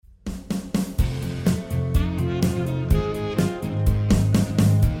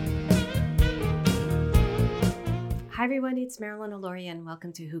Hi, everyone. It's Marilyn Oloria, and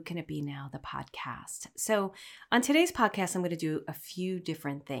welcome to Who Can It Be Now, the podcast. So, on today's podcast, I'm going to do a few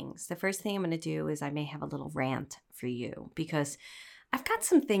different things. The first thing I'm going to do is I may have a little rant for you because I've got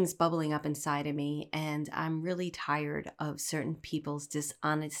some things bubbling up inside of me, and I'm really tired of certain people's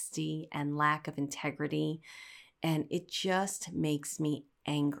dishonesty and lack of integrity, and it just makes me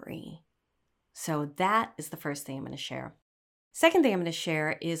angry. So, that is the first thing I'm going to share. Second thing I'm going to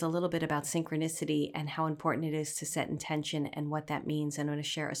share is a little bit about synchronicity and how important it is to set intention and what that means. And I'm going to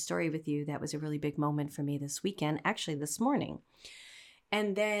share a story with you that was a really big moment for me this weekend, actually this morning.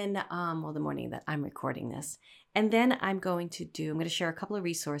 And then, the morning that I'm recording this. And then I'm going to share a couple of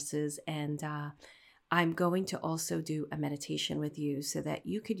resources, and I'm going to also do a meditation with you so that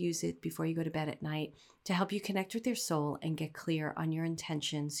you could use it before you go to bed at night to help you connect with your soul and get clear on your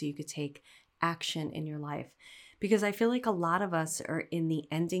intention so you could take action in your life. Because I feel like a lot of us are in the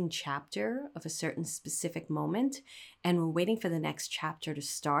ending chapter of a certain specific moment, and we're waiting for the next chapter to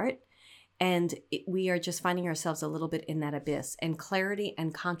start. And we are just finding ourselves a little bit in that abyss. And clarity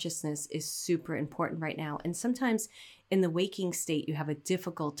and consciousness is super important right now. And sometimes in the waking state, you have a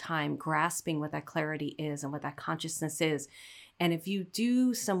difficult time grasping what that clarity is and what that consciousness is. And if you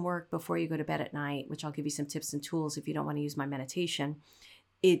do some work before you go to bed at night, which I'll give you some tips and tools if you don't want to use my meditation,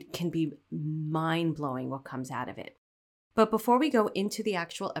 it can be mind-blowing what comes out of it. But before we go into the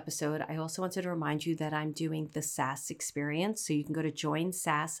actual episode, I also wanted to remind you that I'm doing the SAS experience. So you can go to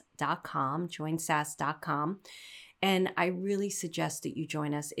joinsas.com, and I really suggest that you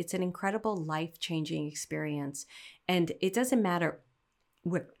join us. It's an incredible life-changing experience. And it doesn't matter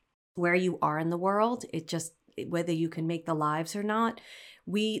where you are in the world. Whether you can make the lives or not.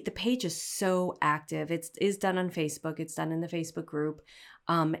 The page is so active. It is done on Facebook. It's done in the Facebook group.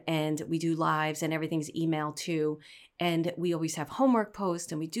 And we do lives, and everything's emailed too. And we always have homework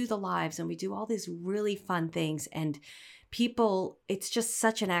posts, and we do the lives, and we do all these really fun things. And people, it's just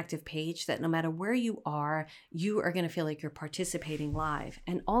such an active page that no matter where you are going to feel like you're participating live.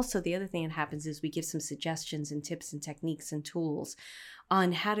 And also the other thing that happens is we give some suggestions and tips and techniques and tools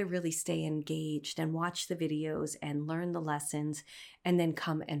on how to really stay engaged and watch the videos and learn the lessons and then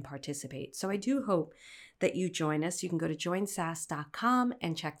come and participate. So I do hope that you join us. You can go to joinsas.com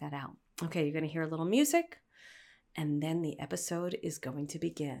and check that out. Okay, you're going to hear a little music, and then the episode is going to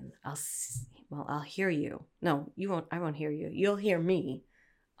begin. I'll hear you. No, you won't. I won't hear you. You'll hear me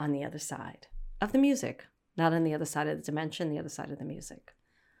on the other side of the music, not on the other side of the dimension, the other side of the music.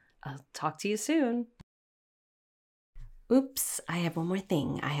 I'll talk to you soon. Oops, I have one more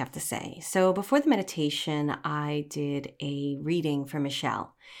thing I have to say. So before the meditation, I did a reading for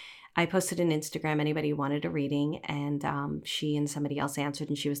Michelle. I posted on Instagram, anybody who wanted a reading, and she and somebody else answered,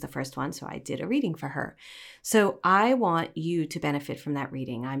 and she was the first one, so I did a reading for her. So I want you to benefit from that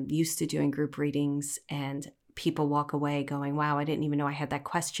reading. I'm used to doing group readings, and people walk away going, wow, I didn't even know I had that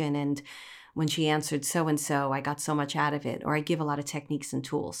question, and when she answered so-and-so, I got so much out of it, or I give a lot of techniques and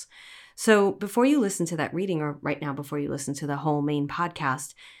tools. So before you listen to that reading, or right now before you listen to the whole main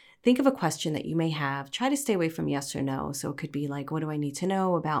podcast, think of a question that you may have. Try to stay away from yes or no. So it could be like, what do I need to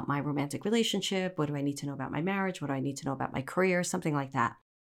know about my romantic relationship? What do I need to know about my marriage? What do I need to know about my career? Something like that.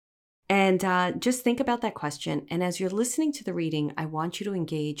 And just think about that question. And as you're listening to the reading, I want you to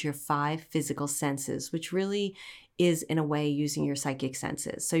engage your 5 physical senses, which really is in a way using your psychic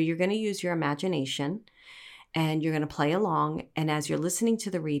senses. So you're going to use your imagination, and you're going to play along. And as you're listening to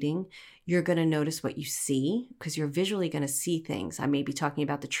the reading, you're going to notice what you see, because you're visually going to see things. I may be talking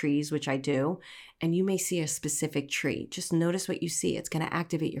about the trees, which I do, and you may see a specific tree. Just notice what you see. It's going to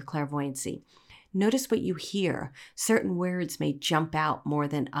activate your clairvoyancy. Notice what you hear. Certain words may jump out more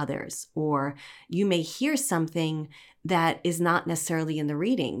than others, or you may hear something that is not necessarily in the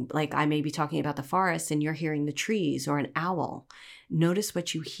reading. Like I may be talking about the forest and you're hearing the trees or an owl. Notice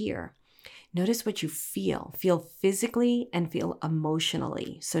what you hear. Notice what you feel. Feel physically and feel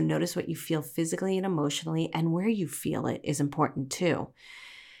emotionally. So notice what you feel physically and emotionally, and where you feel it is important too.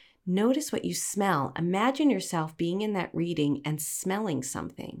 Notice what you smell. Imagine yourself being in that reading and smelling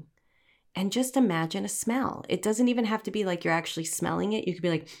something. And just imagine a smell. It doesn't even have to be like you're actually smelling it. You could be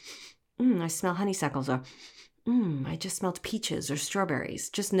like, I smell honeysuckles, or I just smelled peaches or strawberries.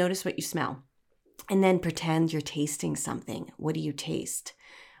 Just notice what you smell. And then pretend you're tasting something. What do you taste?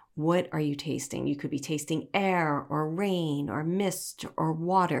 What are you tasting? You could be tasting air or rain or mist or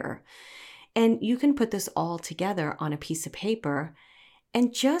water. And you can put this all together on a piece of paper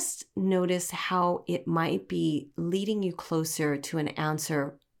and just notice how it might be leading you closer to an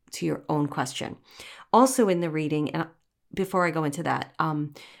answer to your own question. Also in the reading, and before I go into that,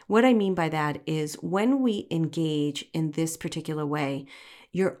 what I mean by that is when we engage in this particular way,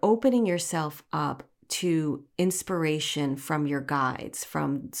 you're opening yourself up to inspiration from your guides,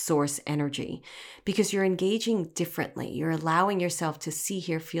 from source energy, because you're engaging differently. You're allowing yourself to see,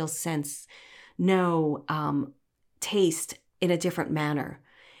 hear, feel, sense, know, taste in a different manner.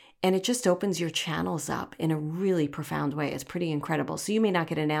 And it just opens your channels up in a really profound way. It's pretty incredible. So you may not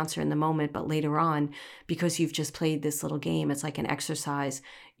get an answer in the moment, but later on, because you've just played this little game, it's like an exercise,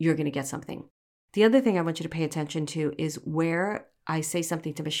 you're going to get something. The other thing I want you to pay attention to is where I say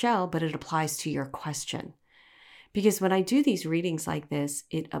something to Michelle, but it applies to your question. Because when I do these readings like this,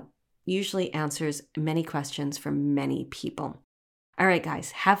 it usually answers many questions for many people. All right,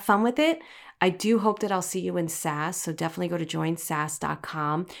 guys, have fun with it. I do hope that I'll see you in SAS, so definitely go to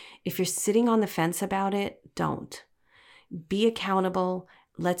joinsas.com. If you're sitting on the fence about it, don't. Be accountable.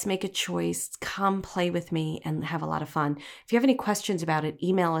 Let's make a choice. Come play with me and have a lot of fun. If you have any questions about it,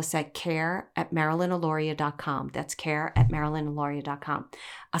 email us at care@marilynalauria.com. That's care@marilynalauria.com.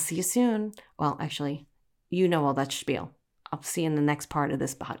 I'll see you soon. Well, actually, you know all that spiel. I'll see you in the next part of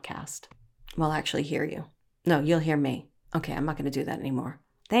this podcast. Well, actually hear you. No, you'll hear me. Okay, I'm not going to do that anymore.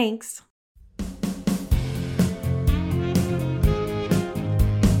 Thanks.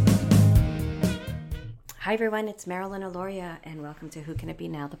 Hi, everyone. It's Marilyn Alauria, and welcome to Who Can It Be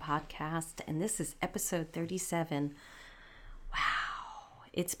Now, the podcast. And this is episode 37. Wow.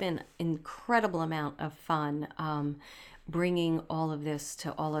 It's been an incredible amount of fun bringing all of this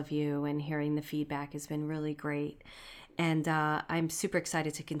to all of you, and hearing the feedback has been really great. And I'm super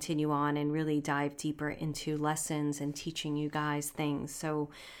excited to continue on and really dive deeper into lessons and teaching you guys things. So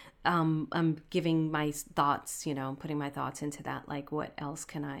I'm giving my thoughts, putting my thoughts into that, like what else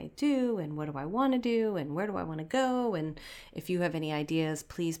can I do, and what do I want to do, and where do I want to go? And if you have any ideas,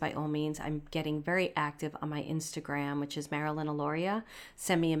 please, by all means, I'm getting very active on my Instagram, which is Marilyn Alauria.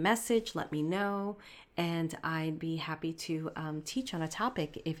 Send me a message, let me know, and I'd be happy to teach on a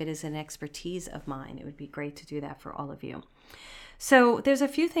topic if it is an expertise of mine. It would be great to do that for all of you. So there's a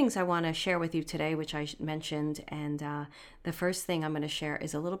few things I want to share with you today, which I mentioned. And the first thing I'm going to share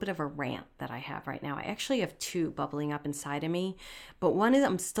is a little bit of a rant that I have right now. I actually have two bubbling up inside of me, but one is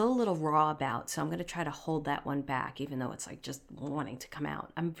I'm still a little raw about. So I'm going to try to hold that one back, even though it's like just wanting to come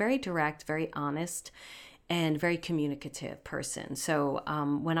out. I'm very direct, very honest, and very communicative person. So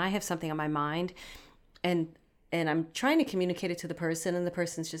when I have something on my mind and I'm trying to communicate it to the person, and the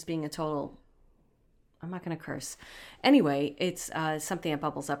person's just being a total... I'm not going to curse. Anyway, it's something that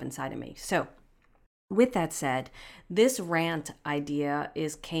bubbles up inside of me. So with that said, this rant idea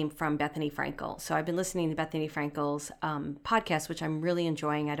came from Bethany Frankel. So I've been listening to Bethany Frankel's podcast, which I'm really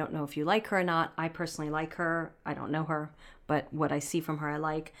enjoying. I don't know if you like her or not. I personally like her. I don't know her, but what I see from her, I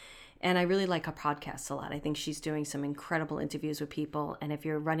like. And I really like her podcast a lot. I think she's doing some incredible interviews with people. And if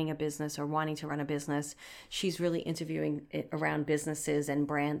you're running a business or wanting to run a business, she's really interviewing it around businesses and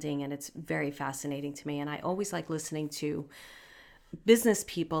branding. And it's very fascinating to me. And I always like listening to business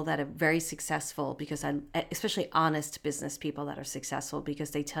people that are very successful, because especially honest business people that are successful,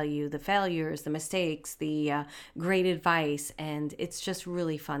 because they tell you the failures, the mistakes, the great advice, and it's just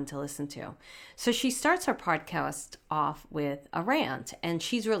really fun to listen to. So she starts her podcast off with a rant, and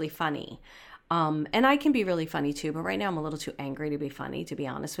she's really funny. And I can be really funny too, but right now I'm a little too angry to be funny, to be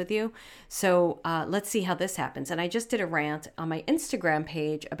honest with you. So let's see how this happens. And I just did a rant on my Instagram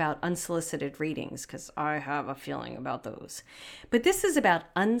page about unsolicited readings, because I have a feeling about those. But this is about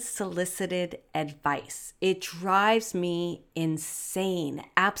unsolicited advice. It drives me insane,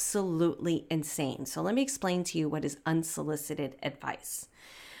 absolutely insane. So let me explain to you what is unsolicited advice.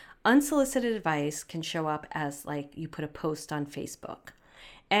 Unsolicited advice can show up as like you put a post on Facebook,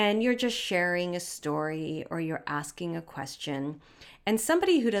 and you're just sharing a story, or you're asking a question, and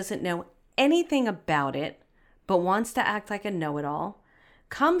somebody who doesn't know anything about it but wants to act like a know-it-all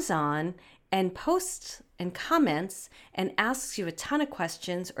comes on and posts and comments and asks you a ton of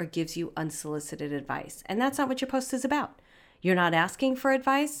questions or gives you unsolicited advice. And that's not what your post is about. You're not asking for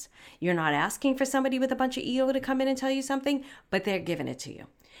advice. You're not asking for somebody with a bunch of ego to come in and tell you something, but they're giving it to you.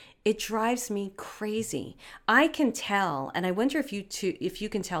 It drives me crazy. I can tell, and I wonder if you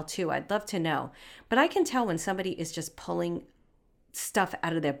can tell too. I'd love to know. But I can tell when somebody is just pulling stuff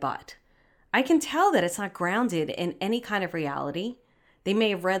out of their butt. I can tell that it's not grounded in any kind of reality. They may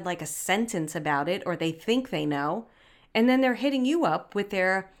have read like a sentence about it, or they think they know, and then they're hitting you up with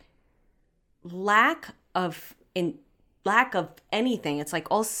their lack of anything. It's like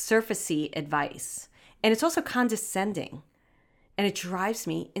all surfacey advice, and it's also condescending. And it drives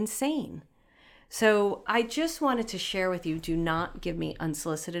me insane. So I just wanted to share with you, do not give me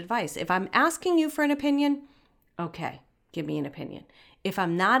unsolicited advice. If I'm asking you for an opinion, okay, give me an opinion. If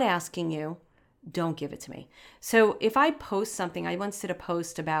I'm not asking you, don't give it to me. So if I post something, I once did a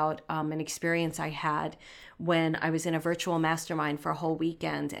post about an experience I had when I was in a virtual mastermind for a whole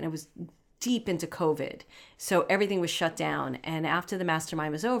weekend, and it was deep into COVID. So everything was shut down. And after the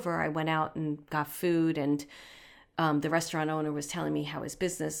mastermind was over, I went out and got food, and the restaurant owner was telling me how his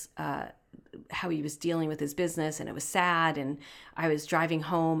business, how he was dealing with his business, and it was sad. And I was driving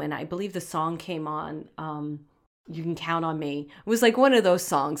home, and I believe the song came on, You Can Count on Me. It was like one of those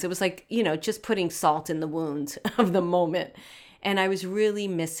songs. It was like, just putting salt in the wound of the moment. And I was really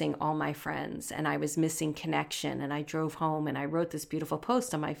missing all my friends, and I was missing connection. And I drove home and I wrote this beautiful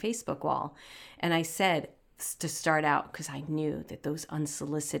post on my Facebook wall. And I said, to start out, because I knew that those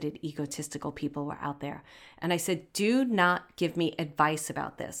unsolicited, egotistical people were out there. And I said, do not give me advice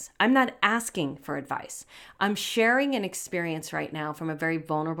about this. I'm not asking for advice. I'm sharing an experience right now from a very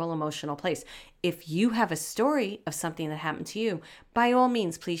vulnerable, emotional place. If you have a story of something that happened to you, by all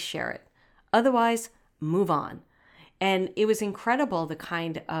means, please share it. Otherwise, move on. And it was incredible the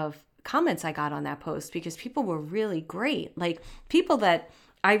kind of comments I got on that post, because people were really great. Like, people that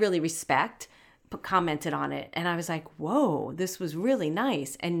I really respect commented on it, and I was like, whoa, this was really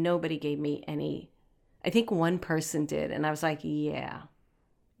nice. And nobody gave me any. I think one person did, and I was like, yeah.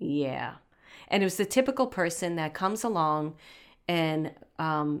 And it was the typical person that comes along and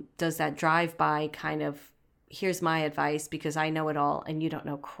does that drive-by kind of, here's my advice because I know it all and you don't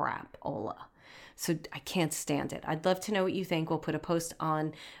know crap, Ola. So I can't stand it. I'd love to know what you think. We'll put a post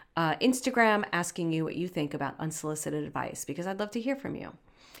on Instagram asking you what you think about unsolicited advice, because I'd love to hear from you.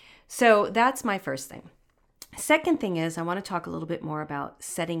 So that's my first thing. Second thing is, I want to talk a little bit more about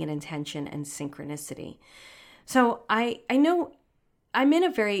setting an intention and synchronicity. So I know I'm in a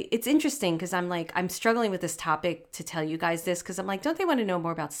very, it's interesting because I'm struggling with this topic to tell you guys this, because I'm like, don't they want to know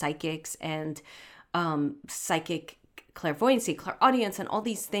more about psychics and psychic clairvoyancy, clairaudience, and all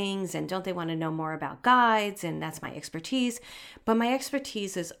these things? And don't they want to know more about guides? And that's my expertise. But my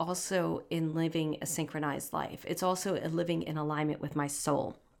expertise is also in living a synchronized life. It's also living in alignment with my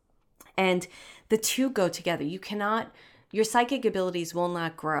soul. And the two go together. Your psychic abilities will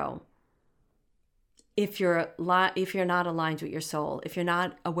not grow if you're not aligned with your soul, if you're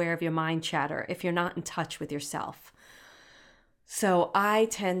not aware of your mind chatter, if you're not in touch with yourself. So I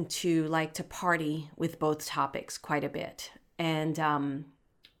tend to like to party with both topics quite a bit. And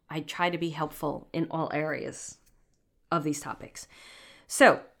I try to be helpful in all areas of these topics.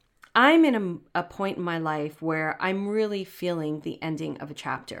 So I'm in a point in my life where I'm really feeling the ending of a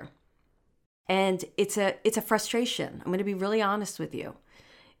chapter. And it's a frustration. I'm going to be really honest with you.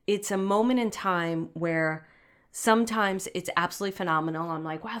 It's a moment in time where sometimes it's absolutely phenomenal. I'm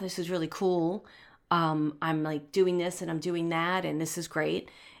like, wow, this is really cool. I'm like doing this and I'm doing that, and this is great.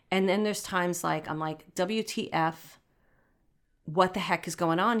 And then there's times like, I'm like, WTF, what the heck is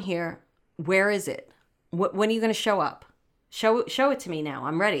going on here? Where is it? When are you going to show up? Show it to me now.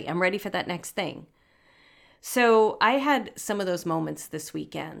 I'm ready. I'm ready for that next thing. So I had some of those moments this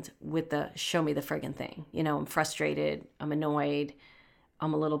weekend with the show me the friggin' thing. I'm frustrated. I'm annoyed.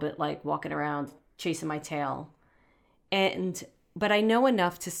 I'm a little bit like walking around chasing my tail. But I know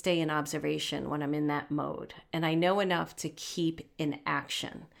enough to stay in observation when I'm in that mode. And I know enough to keep in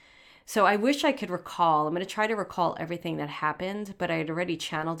action. So I wish I could recall. I'm going to try to recall everything that happened, but I had already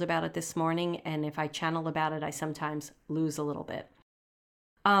channeled about it this morning. And if I channel about it, I sometimes lose a little bit.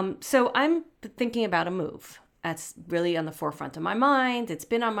 So I'm thinking about a move. That's really on the forefront of my mind. It's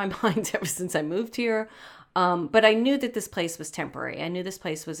been on my mind ever since I moved here. But I knew that this place was temporary. I knew this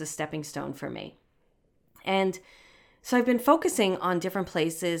place was a stepping stone for me. And so I've been focusing on different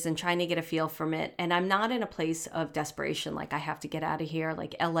places and trying to get a feel from it. And I'm not in a place of desperation, like I have to get out of here.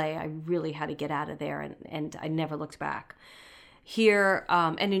 Like LA, I really had to get out of there, and I never looked back. Here,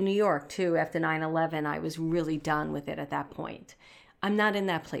 and in New York too, after 9/11, I was really done with it at that point. I'm not in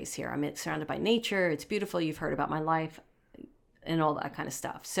that place here. I'm surrounded by nature. It's beautiful. You've heard about my life and all that kind of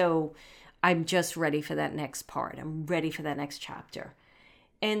stuff. So I'm just ready for that next part. I'm ready for that next chapter.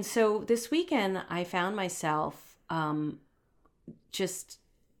 And so this weekend, I found myself just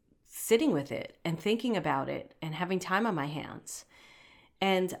sitting with it and thinking about it and having time on my hands.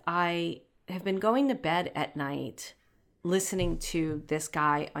 And I have been going to bed at night listening to this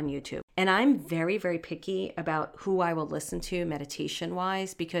guy on YouTube. And I'm very, very picky about who I will listen to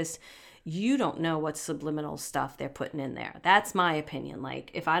meditation-wise, because you don't know what subliminal stuff they're putting in there. That's my opinion.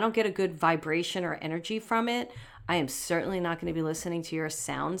 Like, if I don't get a good vibration or energy from it, I am certainly not going to be listening to your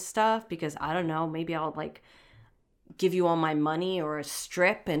sound stuff, because I don't know, maybe I'll like give you all my money or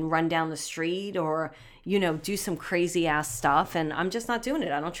strip and run down the street or, do some crazy ass stuff. And I'm just not doing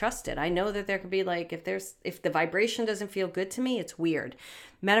it. I don't trust it. I know that there could be like, if the vibration doesn't feel good to me, it's weird.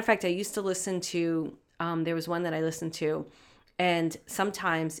 Matter of fact, I used to listen to, there was one that I listened to, and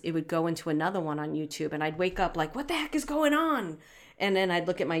sometimes it would go into another one on YouTube and I'd wake up like, what the heck is going on? And then I'd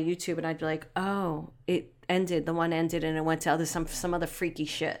look at my YouTube and I'd be like, oh, it ended. The one ended and it went to some other freaky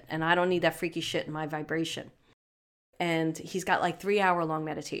shit. And I don't need that freaky shit in my vibration. And he's got like 3-hour long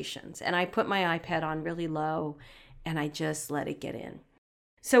meditations. And I put my iPad on really low and I just let it get in.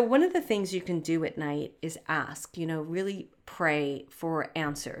 So one of the things you can do at night is ask, really pray for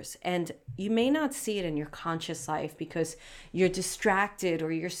answers. And you may not see it in your conscious life because you're distracted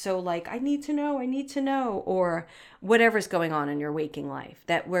or you're so like, I need to know, or whatever's going on in your waking life,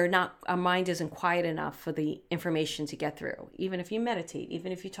 that our mind isn't quiet enough for the information to get through. Even if you meditate,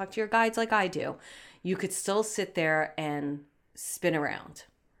 even if you talk to your guides like I do, you could still sit there and spin around.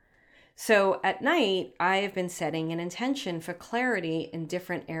 So at night, I have been setting an intention for clarity in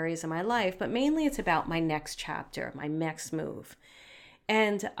different areas of my life, but mainly it's about my next chapter, my next move.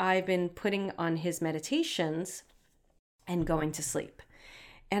 And I've been putting on his meditations and going to sleep.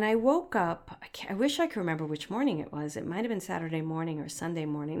 And I woke up, I wish I could remember which morning it was. It might have been Saturday morning or Sunday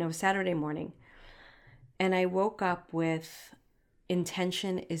morning. No, Saturday morning. And I woke up with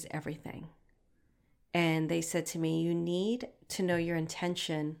intention is everything. And they said to me, you need to know your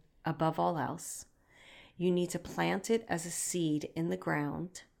intention above all else. You need to plant it as a seed in the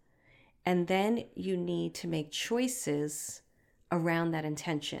ground. And then you need to make choices around that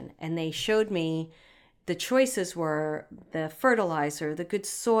intention. And they showed me the choices were the fertilizer, the good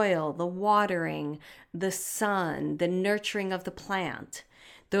soil, the watering, the sun, the nurturing of the plant.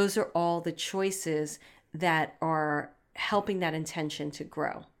 Those are all the choices that are helping that intention to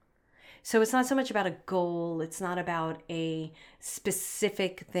grow. So it's not so much about a goal. It's not about a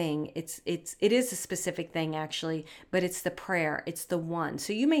specific thing. It is a specific thing actually, but it's the prayer. It's the one.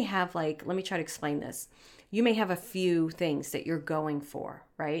 So you may have let me try to explain this. You may have a few things that you're going for,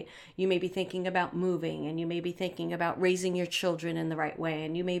 right? You may be thinking about moving, and you may be thinking about raising your children in the right way.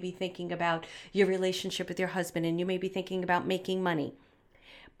 And you may be thinking about your relationship with your husband, and you may be thinking about making money.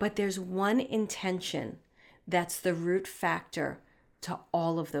 But there's one intention that's the root factor to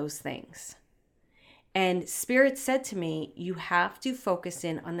all of those things. And Spirit said to me, you have to focus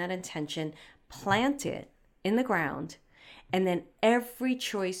in on that intention, plant it in the ground, and then every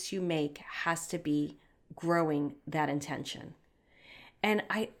choice you make has to be growing that intention. And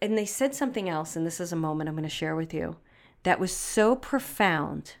they said something else, and this is a moment I'm going to share with you, that was so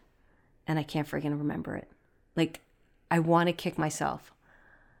profound, and I can't freaking remember it. I want to kick myself.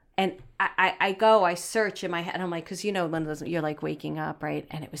 And I search in my head, and I'm like, because one of those, you're like waking up, right?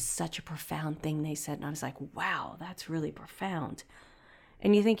 And it was such a profound thing they said. And I was like, wow, that's really profound.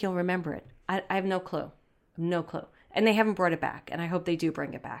 And you think you'll remember it. I have no clue. No clue. And they haven't brought it back. And I hope they do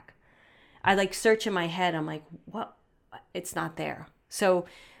bring it back. I search in my head. I'm like, what? It's not there. So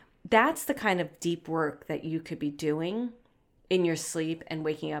that's the kind of deep work that you could be doing in your sleep and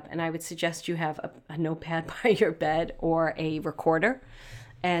waking up. And I would suggest you have a notepad by your bed or a recorder.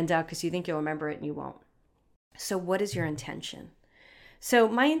 And because you think you'll remember it and you won't. So what is your intention? So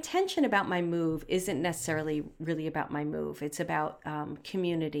my intention about my move isn't necessarily really about my move. It's about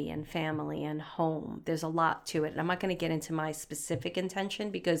community and family and home. There's a lot to it. And I'm not going to get into my specific intention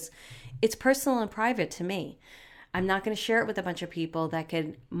because it's personal and private to me. I'm not going to share it with a bunch of people that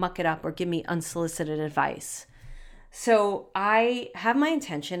could muck it up or give me unsolicited advice. So I have my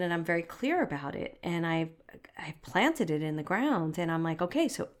intention and I'm very clear about it. And I planted it in the ground and I'm like, okay,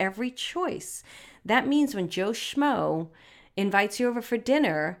 so every choice, that means when Joe Schmo invites you over for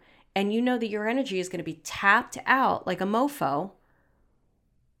dinner and you know that your energy is going to be tapped out like a mofo,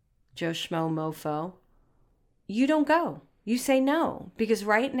 Joe Schmo mofo, you don't go. You say no, because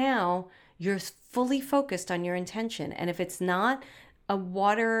right now you're fully focused on your intention. And if it's not a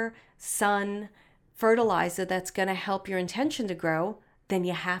water, sun, fertilizer that's going to help your intention to grow, then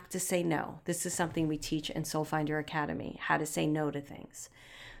you have to say no. This is something we teach in Soul Finder Academy, how to say no to things.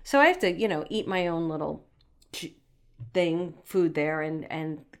 So I have to, eat my own little food there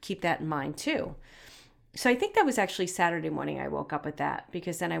and keep that in mind too. So I think that was actually Saturday morning I woke up with that,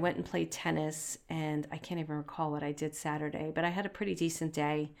 because then I went and played tennis, and I can't even recall what I did Saturday, but I had a pretty decent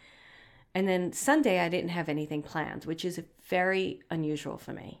day. And then Sunday I didn't have anything planned, which is very unusual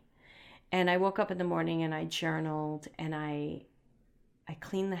for me. And I woke up in the morning and I journaled and I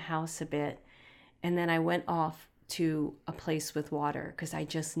cleaned the house a bit, and then I went off to a place with water because I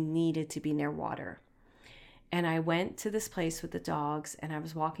just needed to be near water. And I went to this place with the dogs, and I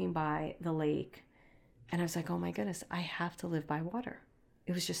was walking by the lake, And I was like, oh my goodness, I have to live by water.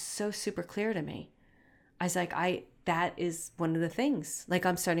 It was just so super clear to me. I was like, that is one of the things. Like,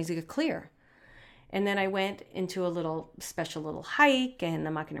 I'm starting to get clear. And then I went into a special little hike, and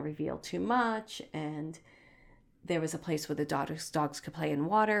I'm not going to reveal too much. And there was a place where the dogs could play in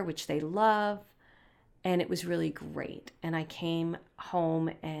water, which they love. And it was really great. And I came home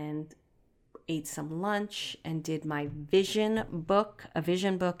and ate some lunch and did my vision book. A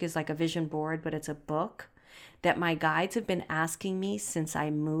vision book is like a vision board, but it's a book that my guides have been asking me since I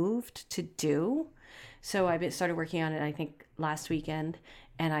moved to do. So I started working on it, I think, last weekend,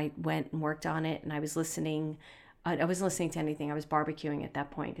 and I went and worked on it, and I was listening. I wasn't listening to anything. I was barbecuing at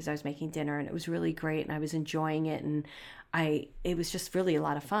that point because I was making dinner, and it was really great, and I was enjoying it, and it was just really a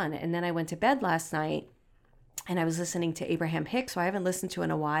lot of fun. And then I went to bed last night, and I was listening to Abraham Hicks, who I haven't listened to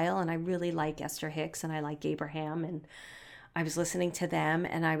in a while, and I really like Esther Hicks, and I like Abraham, and I was listening to them,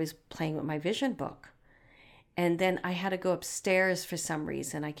 and I was playing with my vision book. And then I had to go upstairs for some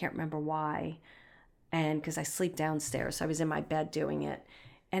reason. I can't remember why. And because I sleep downstairs, so I was in my bed doing it.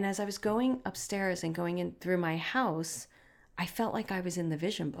 And as I was going upstairs and going in through my house, I felt like I was in the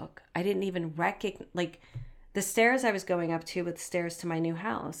vision book. I didn't even recognize, like, the stairs I was going up to with stairs to my new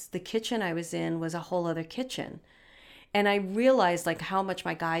house. The kitchen I was in was a whole other kitchen. And I realized like how much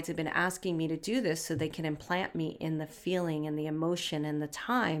my guides had been asking me to do this so they can implant me in the feeling and the emotion and the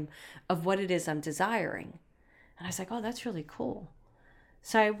time of what it is I'm desiring. And I was like, oh, that's really cool.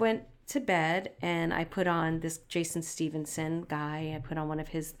 So I went to bed and I put on this Jason Stevenson guy. I put on one of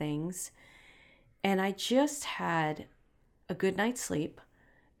his things. And I just had a good night's sleep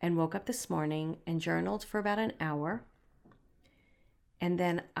and woke up this morning and journaled for about an hour. And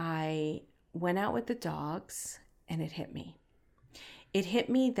then I went out with the dogs and it hit me. It hit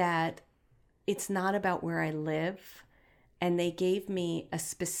me that it's not about where I live. And they gave me a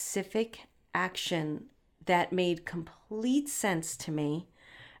specific action that made complete sense to me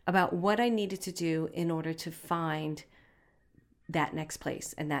about what I needed to do in order to find that next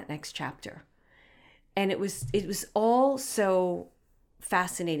place and that next chapter. And it was all so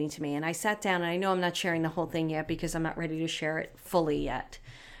fascinating to me. And I sat down, and I know I'm not sharing the whole thing yet because I'm not ready to share it fully yet.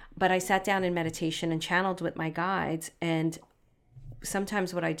 But I sat down in meditation and channeled with my guides. And a lot of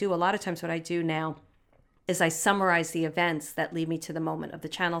times what I do now is I summarize the events that lead me to the moment of the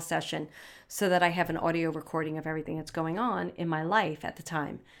channel session so that I have an audio recording of everything that's going on in my life at the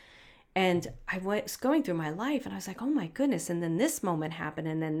time. And I was going through my life and I was like, oh my goodness. And then this moment happened,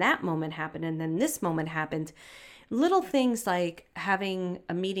 and then that moment happened, and then this moment happened. Little things like having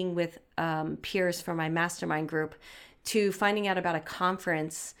a meeting with peers for my mastermind group, to finding out about a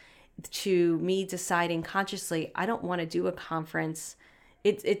conference, to me deciding consciously, I don't want to do a conference.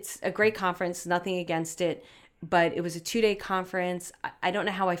 It's a great conference, nothing against it, but it was a 2-day conference. I don't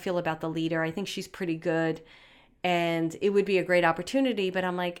know how I feel about the leader. I think she's pretty good and it would be a great opportunity, but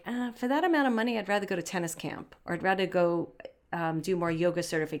I'm like, for that amount of money, I'd rather go to tennis camp, or I'd rather go do more yoga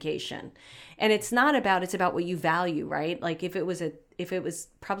certification. And it's about what you value, right? Like if it was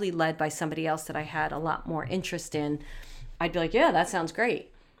probably led by somebody else that I had a lot more interest in, I'd be like, yeah, that sounds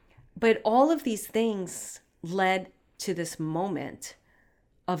great. But all of these things led to this moment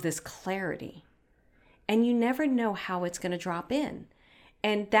of this clarity. And you never know how it's going to drop in.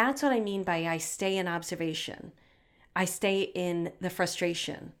 And that's what I mean by I stay in observation. I stay in the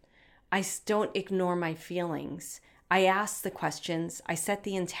frustration. I don't ignore my feelings. I ask the questions. I set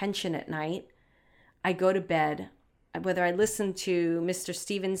the intention at night. I go to bed. Whether I listen to Mr.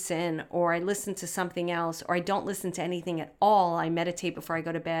 Stevenson or I listen to something else, or I don't listen to anything at all, I meditate before I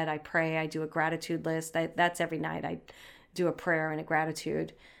go to bed. I pray. I do a gratitude list. That's every night. I do a prayer and a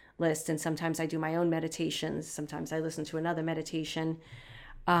gratitude list. And sometimes I do my own meditations. Sometimes I listen to another meditation.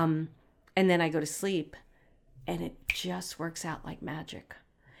 And then I go to sleep. And it just works out like magic.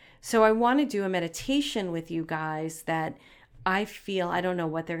 So I want to do a meditation with you guys that I don't know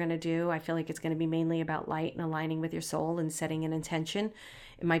what they're going to do. I feel like it's going to be mainly about light and aligning with your soul and setting an intention.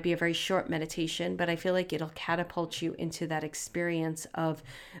 It might be a very short meditation, but I feel like it'll catapult you into that experience of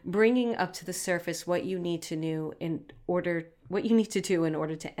bringing up to the surface what you need to do in order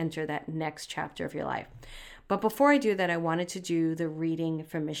to enter that next chapter of your life. But before I do that, I wanted to do the reading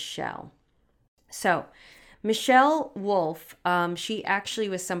for Michelle. So Michelle Wolf, she actually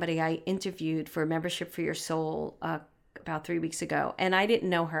was somebody I interviewed for Membership for Your Soul about 3 weeks ago. And I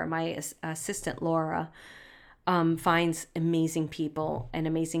didn't know her. My assistant, Laura, finds amazing people and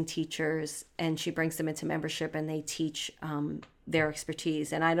amazing teachers, and she brings them into membership and they teach their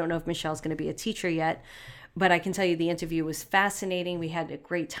expertise. And I don't know if Michelle's going to be a teacher yet, but I can tell you the interview was fascinating. We had a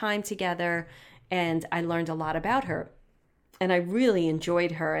great time together and I learned a lot about her. And I really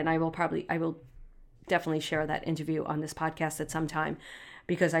enjoyed her, and I will definitely share that interview on this podcast at some time,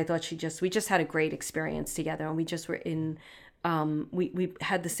 because I thought we just had a great experience together, and we just were in, we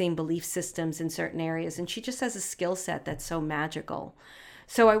had the same belief systems in certain areas, and she just has a skill set that's so magical.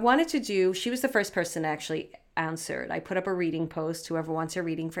 So I wanted to she was the first person to actually answered. I put up a reading post, whoever wants a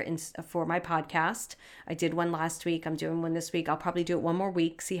reading for my podcast. I did one last week. I'm doing one this week. I'll probably do it one more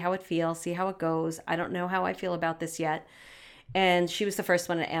week, see how it feels, see how it goes. I don't know how I feel about this yet. And she was the first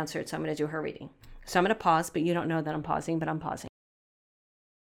one to answer it, so I'm going to do her reading. So I'm going to pause, but you don't know that I'm pausing, but I'm pausing.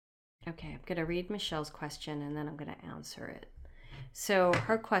 Okay, I'm going to read Michelle's question, and then I'm going to answer it. So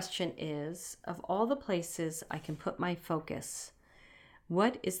her question is, of all the places I can put my focus,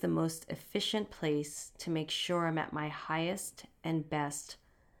 what is the most efficient place to make sure I'm at my highest and best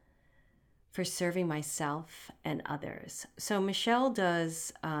for serving myself and others? So Michelle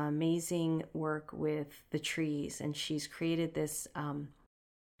does amazing work with the trees, and she's created this,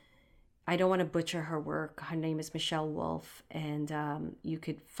 I don't want to butcher her work. Her name is Michelle Wolf, and you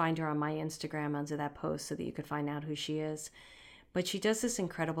could find her on my Instagram under that post so that you could find out who she is. But she does this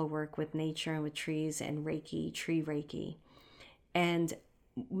incredible work with nature and with trees and Reiki, tree Reiki. And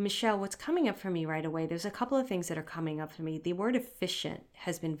Michelle, what's coming up for me right away, there's a couple of things that are coming up for me. The word efficient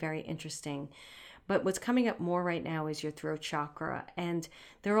has been very interesting, but what's coming up more right now is your throat chakra. And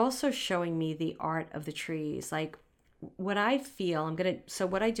they're also showing me the art of the trees. Like what I feel, so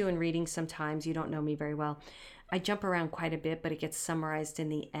what I do in readings sometimes, you don't know me very well, I jump around quite a bit, but it gets summarized in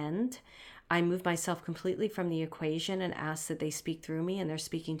the end. I move myself completely from the equation and ask that they speak through me, and they're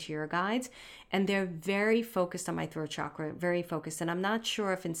speaking to your guides. And they're very focused on my throat chakra, very focused. And I'm not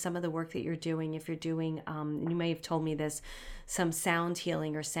sure if in some of the work that you're doing, if you're doing, you may have told me this, some sound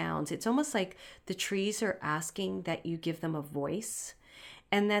healing or sounds, it's almost like the trees are asking that you give them a voice.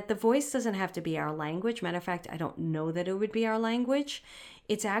 And that the voice doesn't have to be our language. Matter of fact, I don't know that it would be our language.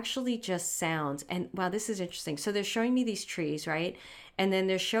 It's actually just sounds. And wow, this is interesting. So they're showing me these trees, right? And then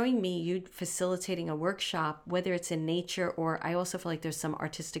they're showing me you facilitating a workshop, whether it's in nature, or I also feel like there's some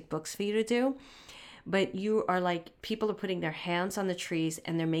artistic books for you to do. But you are like, people are putting their hands on the trees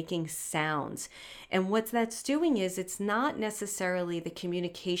and they're making sounds. And what that's doing is, it's not necessarily the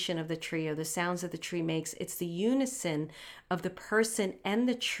communication of the tree or the sounds that the tree makes. It's the unison of the person and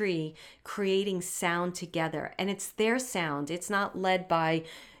the tree creating sound together. And it's their sound. It's not led by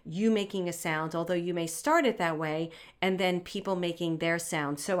you making a sound, although you may start it that way, and then people making their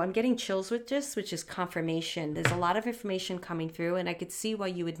sound. So I'm getting chills with this, which is confirmation. There's a lot of information coming through, and I could see why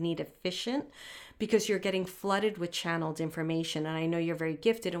you would need efficient, because you're getting flooded with channeled information. And I know you're very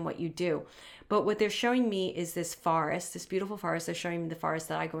gifted in what you do. But what they're showing me is this forest, this beautiful forest. They're showing me the forest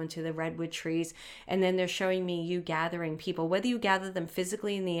that I go into, the redwood trees. And then they're showing me you gathering people. Whether you gather them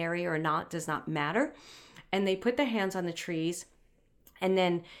physically in the area or not does not matter. And they put their hands on the trees. And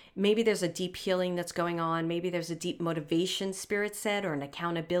then maybe there's a deep healing that's going on. Maybe there's a deep motivation, Spirit said, or an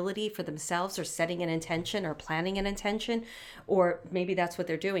accountability for themselves, or setting an intention or planning an intention, or maybe that's what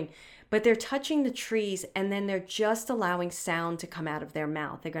they're doing. But they're touching the trees, and then they're just allowing sound to come out of their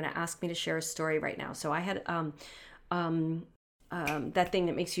mouth. They're going to ask me to share a story right now. So I had that thing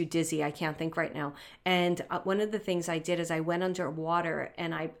that makes you dizzy. I can't think right now. And one of the things I did is I went underwater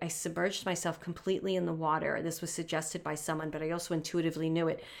and I submerged myself completely in the water. This was suggested by someone, but I also intuitively knew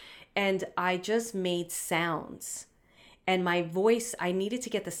it. And I just made sounds. And my voice, I needed to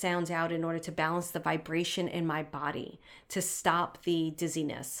get the sounds out in order to balance the vibration in my body, to stop the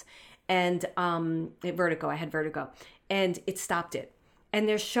dizziness. And vertigo, I had vertigo. And it stopped it. And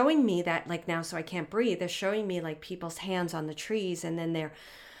they're showing me that, like now, so I can't breathe. They're showing me like people's hands on the trees, and then they're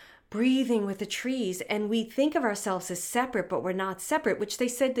breathing with the trees. And we think of ourselves as separate, but we're not separate, which they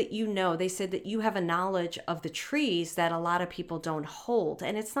said that they said that you have a knowledge of the trees that a lot of people don't hold.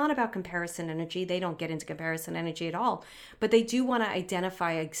 And it's not about comparison energy. They don't get into comparison energy at all, but they do want to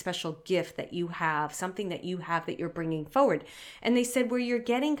identify a special gift that you have, something that you have that you're bringing forward. And they said where you're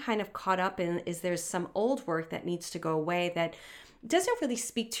getting kind of caught up in is there's some old work that needs to go away that doesn't really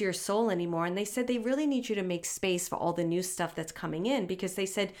speak to your soul anymore. And they said they really need you to make space for all the new stuff that's coming in, because they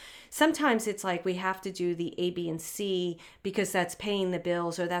said sometimes it's like we have to do the A, B, and C because that's paying the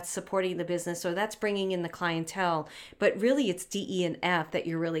bills, or that's supporting the business, or that's bringing in the clientele. But really it's D, E, and F that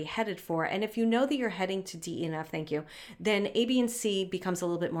you're really headed for. And if you know that you're heading to D, E, and F, thank you, then A, B, and C becomes a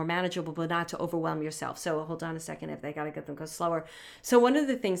little bit more manageable, but not to overwhelm yourself. So hold on a second, if they got to get them go slower. So one of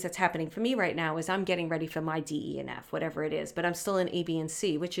the things that's happening for me right now is I'm getting ready for my D, E, and F, whatever it is, but I'm still in A, B, and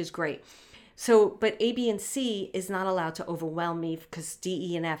C, which is great. So, but A, B, and C is not allowed to overwhelm me, because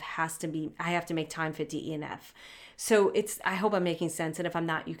D, E, and F I have to make time for D, E, and F. So I hope I'm making sense. And if I'm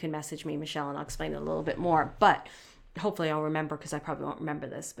not, you can message me, Michelle, and I'll explain it a little bit more. But hopefully I'll remember, because I probably won't remember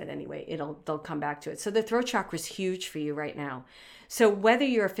this, but anyway, they'll come back to it. So the throat chakra is huge for you right now. So whether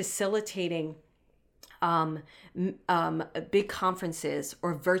you're facilitating big conferences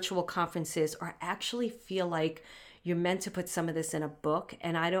or virtual conferences, or actually feel like you're meant to put some of this in a book.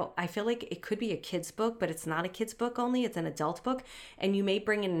 And I feel like it could be a kid's book, but it's not a kid's book only, it's an adult book. And you may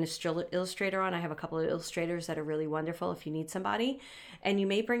bring in an illustrator on. I have a couple of illustrators that are really wonderful if you need somebody. And you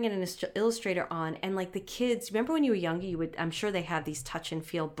may bring in an illustrator on, and like the kids, remember when you were younger, I'm sure they have these touch and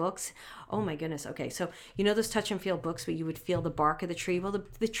feel books. Oh my goodness. Okay. So, those touch and feel books where you would feel the bark of the tree. Well,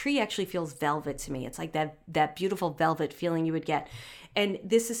 the tree actually feels velvet to me. It's like that beautiful velvet feeling you would get. And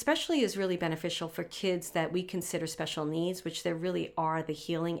this especially is really beneficial for kids that we consider special needs, which there really are the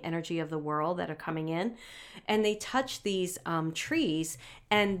healing energy of the world that are coming in. And they touch these trees,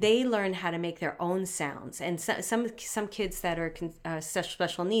 and they learn how to make their own sounds. And some kids that are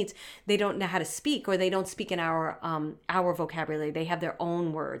special needs, they don't know how to speak, or they don't speak in our vocabulary. They have their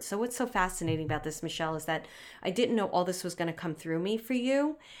own words. So what's so fascinating about this, Michelle, is that I didn't know all this was going to come through me for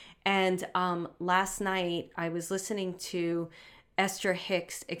you. And last night I was listening to Esther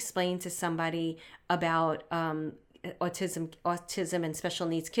Hicks explain to somebody about autism and special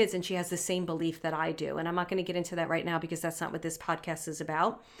needs kids, and she has the same belief that I do. And I'm not going to get into that right now, because that's not what this podcast is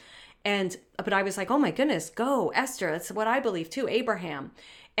about. But I was like, oh my goodness, go Esther. That's what I believe too, Abraham.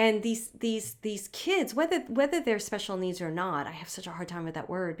 And these kids, whether they're special needs or not, I have such a hard time with that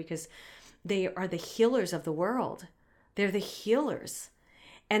word, because they are the healers of the world. They're the healers.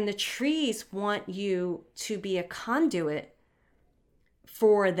 And the trees want you to be a conduit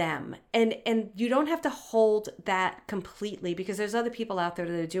for them. And you don't have to hold that completely, because there's other people out there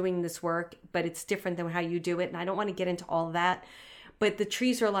that are doing this work, but it's different than how you do it. And I don't want to get into all of that. But the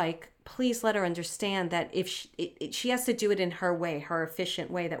trees are like, please let her understand that if she has to do it in her way, her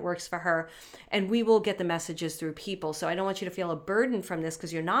efficient way that works for her, and we will get the messages through people. So I don't want you to feel a burden from this,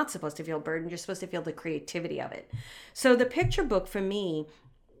 because you're not supposed to feel burdened. You're supposed to feel the creativity of it. So the picture book for me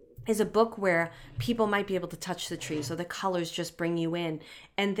is a book where people might be able to touch the trees, or the colors just bring you in.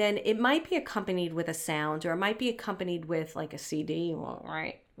 And then it might be accompanied with a sound, or it might be accompanied with like a CD. Well,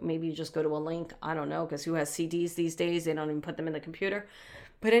 right. Maybe you just go to a link. I don't know, because who has CDs these days? They don't even put them in the computer.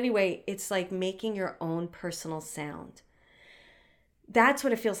 But anyway, it's like making your own personal sound. That's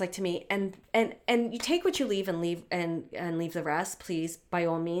what it feels like to me. And you take what you leave and leave the rest, please. By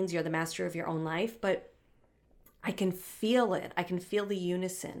all means, you're the master of your own life. But I can feel it. I can feel the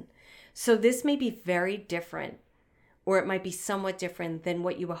unison. So this may be very different, or it might be somewhat different than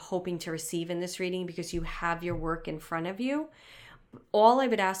what you were hoping to receive in this reading, because you have your work in front of you. All I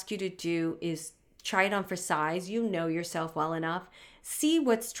would ask you to do is try it on for size. You know yourself well enough. See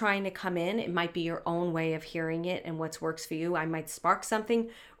what's trying to come in. It might be your own way of hearing it and what works for you. I might spark something,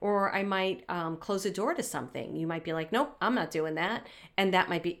 or I might close a door to something. You might be like, nope, I'm not doing that. And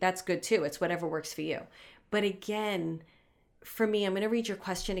that's good too. It's whatever works for you. But again, for me, I'm going to read your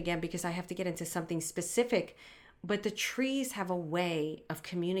question again, because I have to get into something specific. But the trees have a way of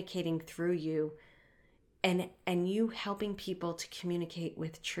communicating through you, and you helping people to communicate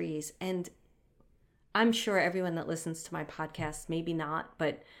with trees. And I'm sure everyone that listens to my podcast, maybe not,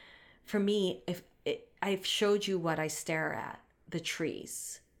 but for me, I've showed you what I stare at, the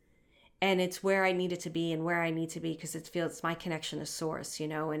trees. And it's where I need it to be and where I need to be, because it's my connection to source,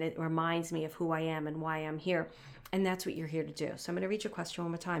 and it reminds me of who I am and why I'm here. And that's what you're here to do. So I'm going to read your question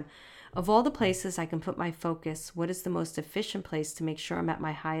one more time. Of all the places I can put my focus, what is the most efficient place to make sure I'm at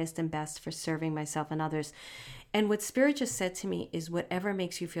my highest and best for serving myself and others? And what Spirit just said to me is whatever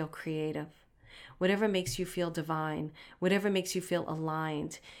makes you feel creative, whatever makes you feel divine, whatever makes you feel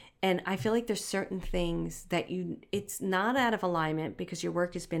aligned. And I feel like there's certain things that it's not out of alignment, because your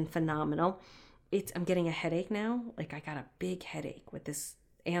work has been phenomenal. I'm getting a headache now. Like I got a big headache with this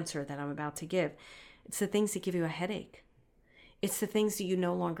answer that I'm about to give. It's the things that give you a headache. It's the things that you're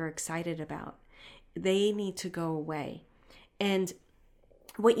no longer excited about. They need to go away. And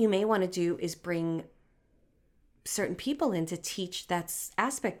what you may want to do is bring certain people in to teach that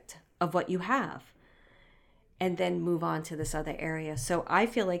aspect of what you have, and then move on to this other area. So I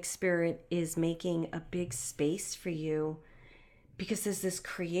feel like Spirit is making a big space for you, because there's this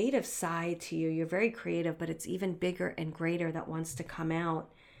creative side to you. You're very creative, but it's even bigger and greater that wants to come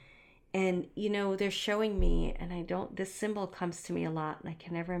out. And, they're showing me, and this symbol comes to me a lot, and I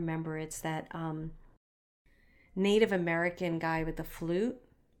can never remember. It's that Native American guy with the flute,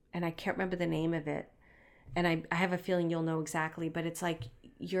 and I can't remember the name of it. And I have a feeling you'll know exactly, but it's like,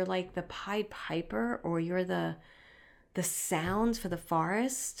 you're like the Pied Piper, or you're the sound for the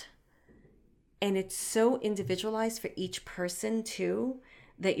forest. And it's so individualized for each person too,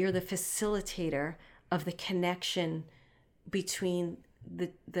 that you're the facilitator of the connection between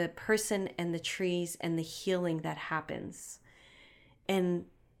the person and the trees and the healing that happens. And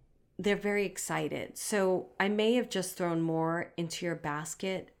they're very excited. So I may have just thrown more into your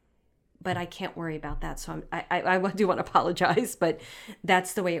basket, but I can't worry about that. So I do want to apologize, but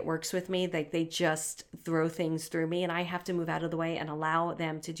that's the way it works with me. Like, they just throw things through me, and I have to move out of the way and allow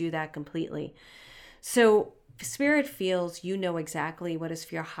them to do that completely. So Spirit feels you know exactly what is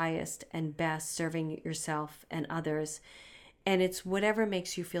for your highest and best, serving yourself and others. And it's whatever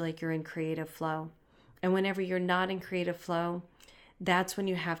makes you feel like you're in creative flow. And whenever you're not in creative flow, that's when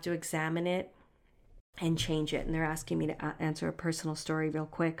you have to examine it and change it. And they're asking me to answer a personal story real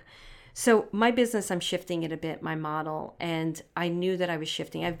quick. So my business, I'm shifting it a bit, my model, and I knew that I was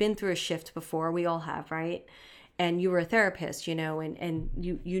shifting. I've been through a shift before. We all have, right? And you were a therapist, and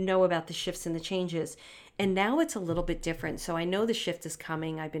you know about the shifts and the changes. And now it's a little bit different. So I know the shift is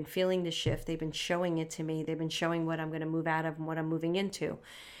coming. I've been feeling the shift. They've been showing it to me. They've been showing what I'm going to move out of and what I'm moving into.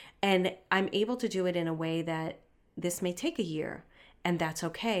 And I'm able to do it in a way that this may take a year. And that's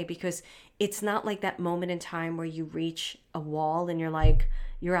okay, because it's not like that moment in time where you reach a wall and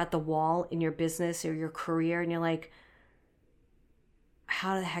you're at the wall in your business or your career and you're like,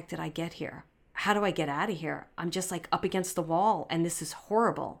 how the heck did I get here? How do I get out of here? I'm just like up against the wall and this is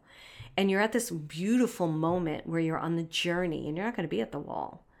horrible. And you're at this beautiful moment where you're on the journey and you're not going to be at the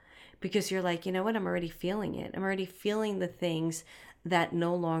wall, because you're like, you know what? I'm already feeling it. I'm already feeling the things that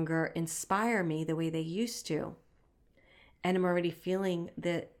no longer inspire me the way they used to. And I'm already feeling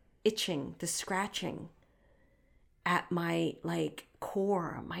the itching, the scratching at my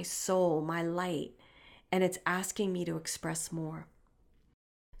core, my soul, my light. And it's asking me to express more.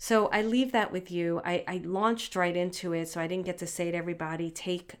 So I leave that with you. I launched right into it, so I didn't get to say to everybody,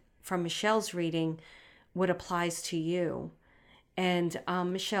 take from Michelle's reading what applies to you. And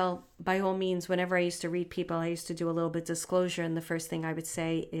Michelle, by all means, whenever I used to read people, I used to do a little bit of disclosure. And the first thing I would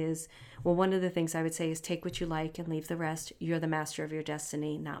say is, well, one of the things I would say is take what you like and leave the rest. You're the master of your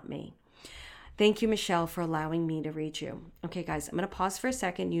destiny, not me. Thank you, Michelle, for allowing me to read you. Okay, guys, I'm going to pause for a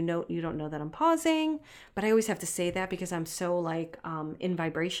second. You don't know that I'm pausing, but I always have to say that because I'm so in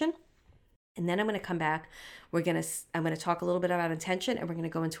vibration. And then I'm going to come back. I'm going to talk a little bit about intention, and we're going to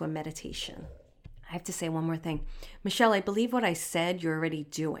go into a meditation. I have to say one more thing. Michelle, I believe what I said you're already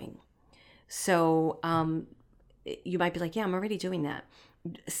doing. So you might be like, yeah, I'm already doing that.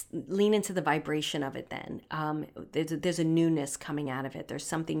 Lean into the vibration of it then. There's a newness coming out of it. There's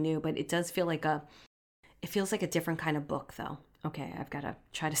something new, but it does feel like it feels like a different kind of book though. Okay, I've got to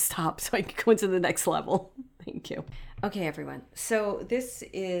try to stop so I can go into the next level. Thank you. Okay, everyone. So this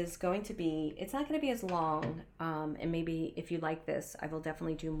is going to be, it's not going to be as long. And maybe if you like this, I will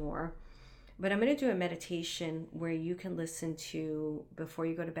definitely do more. But I'm going to do a meditation where you can listen to before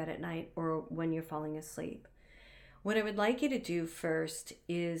you go to bed at night or when you're falling asleep. What I would like you to do first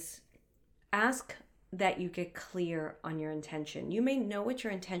is ask that you get clear on your intention. You may know what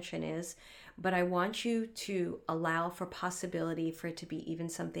your intention is, but I want you to allow for possibility for it to be even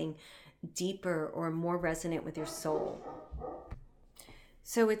something deeper or more resonant with your soul.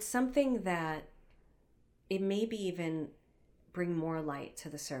 So it's something that it may be even bring more light to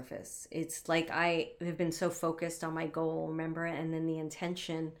the surface. It's like I have been so focused on my goal, remember, and then the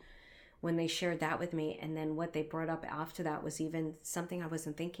intention when they shared that with me, and then what they brought up after that was even something I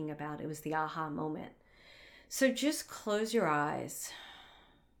wasn't thinking about. It was the aha moment. So just close your eyes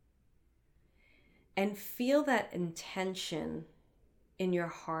and feel that intention in your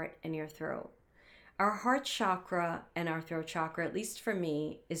heart and your throat. Our heart chakra and our throat chakra, at least for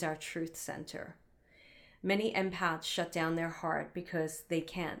me, is our truth center. Many empaths shut down their heart because they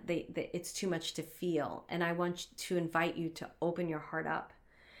can't. It's too much to feel. And I want to invite you to open your heart up,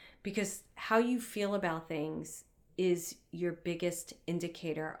 because how you feel about things is your biggest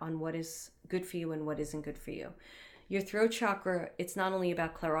indicator on what is good for you and what isn't good for you. Your throat chakra, it's not only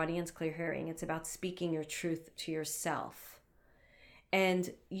about clairaudience, clear hearing, it's about speaking your truth to yourself.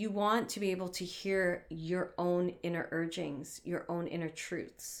 And you want to be able to hear your own inner urgings, your own inner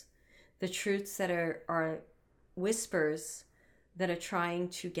truths. The truths that are whispers that are trying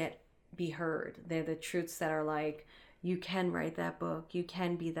to be heard. They're the truths that are like, you can write that book, you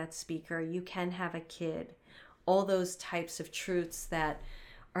can be that speaker, you can have a kid. All those types of truths that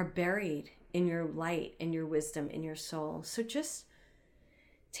are buried in your light, in your wisdom, in your soul. So just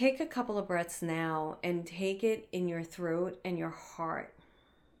take a couple of breaths now and take it in your throat and your heart.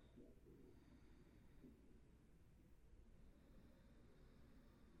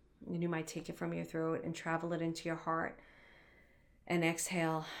 And you might take it from your throat and travel it into your heart. And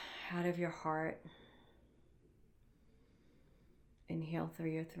exhale out of your heart. Inhale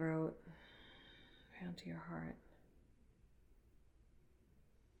through your throat. down to your heart.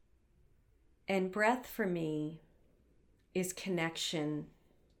 And breath for me is connection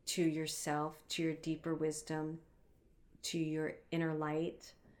to yourself, to your deeper wisdom, to your inner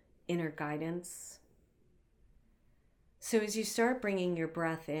light, inner guidance. So as you start bringing your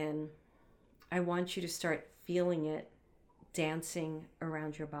breath in, I want you to start feeling it dancing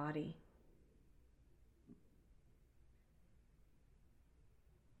around your body.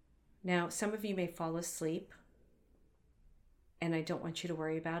 Now, some of you may fall asleep, and I don't want you to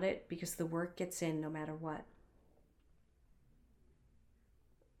worry about it because the work gets in no matter what.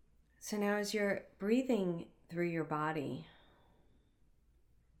 So now as you're breathing through your body,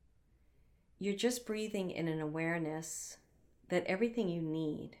 you're just breathing in an awareness that everything you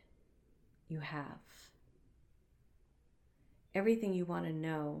need, you have. Everything you want to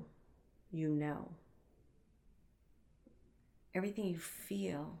know, you know. Everything you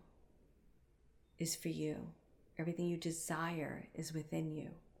feel is for you. Everything you desire is within you.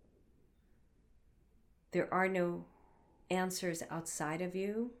 There are no answers outside of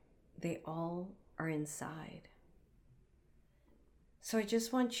you. They all are inside. So I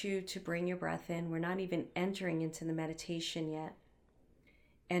just want you to bring your breath in. We're not even entering into the meditation yet.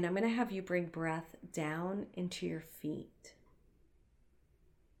 And I'm going to have you bring breath down into your feet.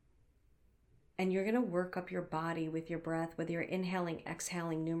 And you're going to work up your body with your breath, whether you're inhaling,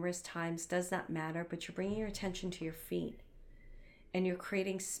 exhaling numerous times, does not matter, but you're bringing your attention to your feet. And you're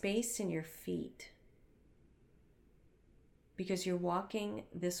creating space in your feet. Because you're walking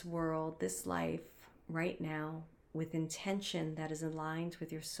this world, this life right now with intention that is aligned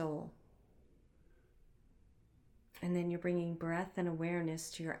with your soul. And then you're bringing breath and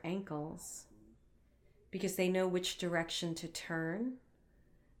awareness to your ankles because they know which direction to turn,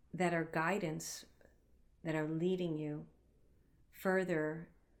 that are guidance, that are leading you further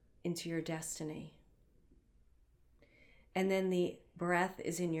into your destiny. And then the breath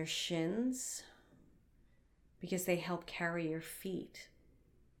is in your shins because they help carry your feet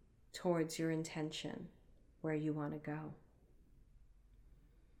towards your intention, where you want to go.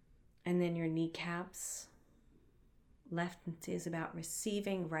 And then your kneecaps. Left is about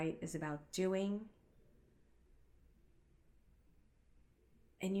receiving, right is about doing.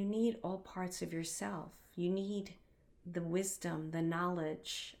 And you need all parts of yourself. You need the wisdom, the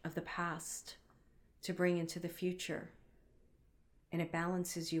knowledge of the past to bring into the future. And it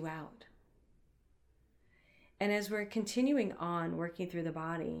balances you out. And as we're continuing on working through the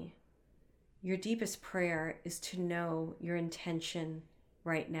body, your deepest prayer is to know your intention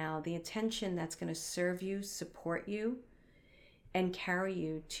right now, the intention that's going to serve you, support you, and carry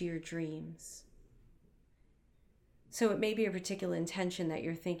you to your dreams. So it may be a particular intention that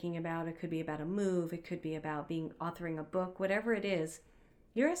you're thinking about. It could be about a move. It could be about authoring a book, whatever it is.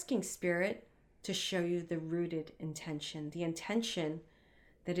 You're asking Spirit to show you the rooted intention, the intention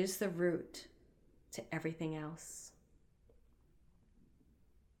that is the root to everything else.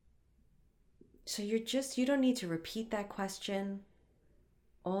 So you don't need to repeat that question.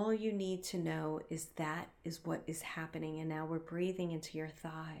 All you need to know is that is what is happening. And now we're breathing into your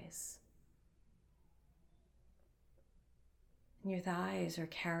thighs. And your thighs are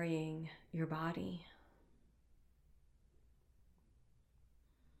carrying your body.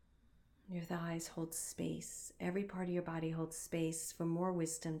 Your thighs hold space. Every part of your body holds space for more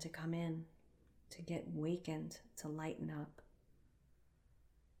wisdom to come in, to get wakened, to lighten up.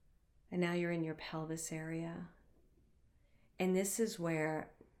 And now you're in your pelvis area. And this is where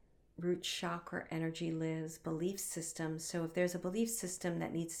root chakra energy lives, belief system. So if there's a belief system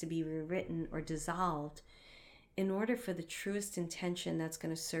that needs to be rewritten or dissolved, in order for the truest intention that's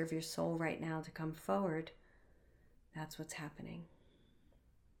going to serve your soul right now to come forward, that's what's happening.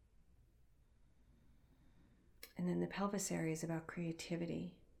 And then the pelvis area is about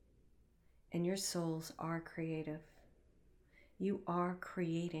creativity. And your souls are creative. You are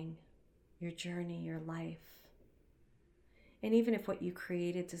creating your journey, your life. And even if what you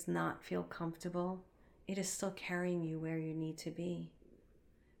created does not feel comfortable, it is still carrying you where you need to be.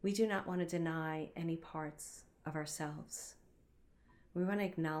 We do not want to deny any parts of ourselves. We want to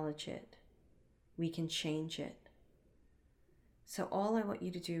acknowledge it. We can change it. So all I want you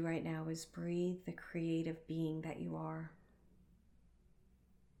to do right now is breathe the creative being that you are.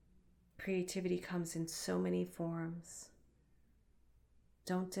 Creativity comes in so many forms.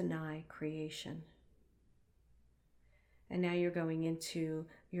 Don't deny creation. And now you're going into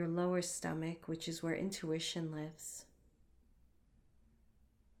your lower stomach, which is where intuition lives.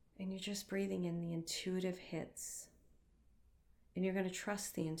 And you're just breathing in the intuitive hits. And you're going to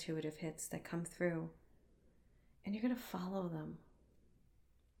trust the intuitive hits that come through. And you're going to follow them.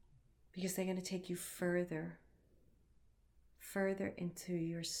 because they're going to take you further into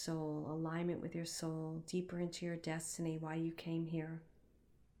your soul, alignment with your soul, deeper into your destiny, why you came here.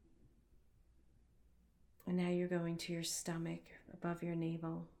 And now you're going to your stomach, above your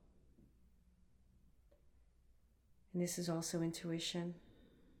navel. And this is also intuition.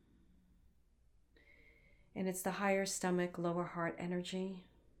 And it's the higher stomach, lower heart energy.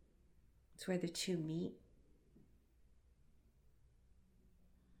 It's where the two meet.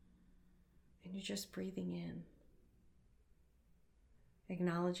 And you're just breathing in,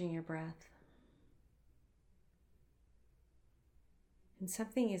 acknowledging your breath. And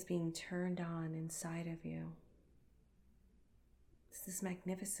something is being turned on inside of you. It's this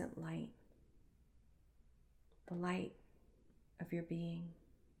magnificent light, the light of your being.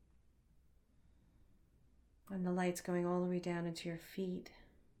 And the light's going all the way down into your feet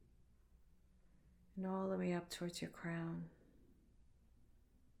and all the way up towards your crown.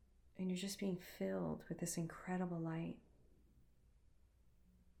 And you're just being filled with this incredible light.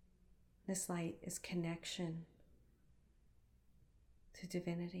 This light is connection to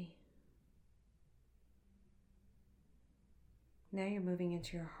divinity. Now you're moving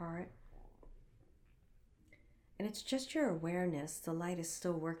into your heart. And it's just your awareness. The light is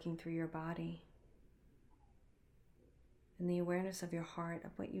still working through your body. And the awareness of your heart,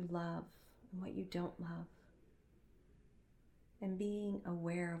 of what you love and what you don't love. And being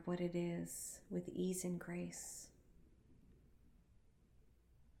aware of what it is with ease and grace.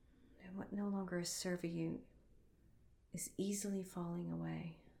 And what no longer is serving you is easily falling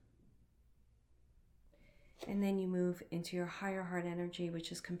away. And then you move into your higher heart energy,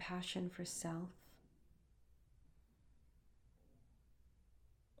 which is compassion for self.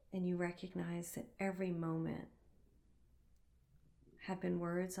 And you recognize that every moment have been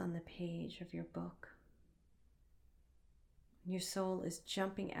words on the page of your book. Your soul is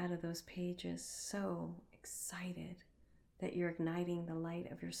jumping out of those pages, so excited that you're igniting the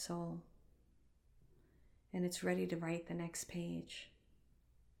light of your soul. And it's ready to write the next page.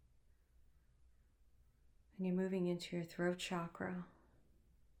 And you're moving into your throat chakra,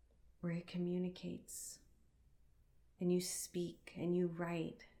 where it communicates. And you speak, and you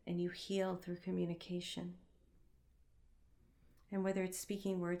write, and you heal through communication. And whether it's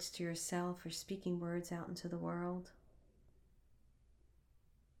speaking words to yourself or speaking words out into the world,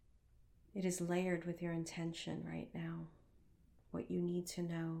 it is layered with your intention right now, what you need to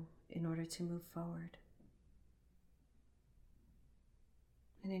know in order to move forward.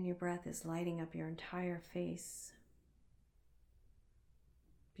 And then your breath is lighting up your entire face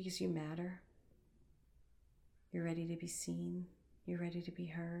because you matter. You're ready to be seen. You're ready to be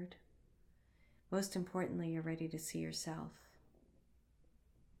heard. Most importantly, you're ready to see yourself.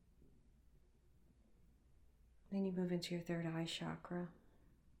 Then you move into your third eye chakra.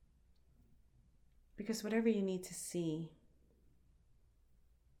 Because whatever you need to see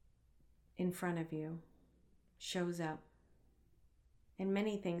in front of you shows up. And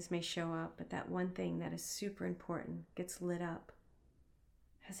many things may show up, but that one thing that is super important gets lit up,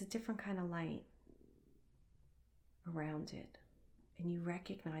 has a different kind of light around it. And you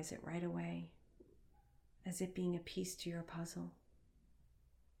recognize it right away as it being a piece to your puzzle,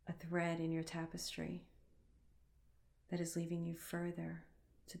 a thread in your tapestry that is leading you further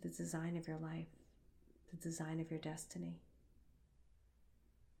to the design of your life, the design of your destiny.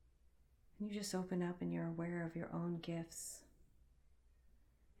 And you just open up and you're aware of your own gifts.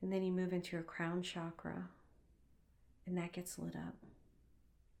 And then you move into your crown chakra, and that gets lit up.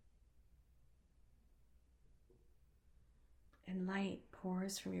 And light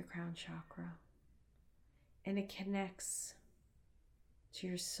pours from your crown chakra, and it connects to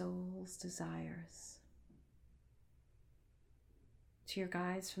your soul's desires, to your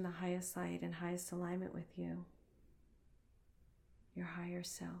guides from the highest light and highest alignment with you, your higher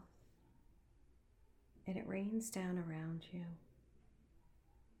self. And it rains down around you.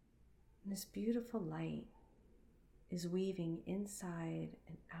 And this beautiful light is weaving inside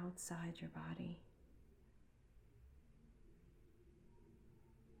and outside your body.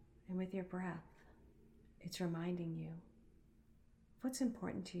 And with your breath, it's reminding you what's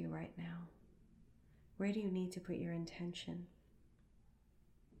important to you right now. Where do you need to put your intention?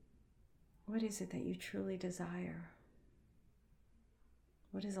 What is it that you truly desire?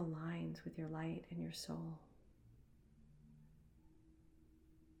 What is aligned with your light and your soul?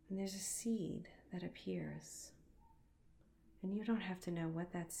 And there's a seed that appears. And you don't have to know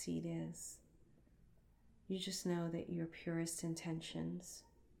what that seed is. You just know that your purest intentions,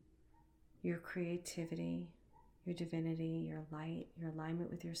 your creativity, your divinity, your light, your alignment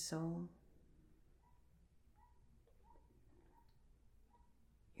with your soul,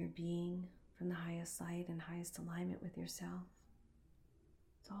 your being from the highest light and highest alignment with yourself.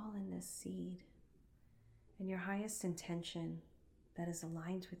 It's all in this seed. And your highest intention that is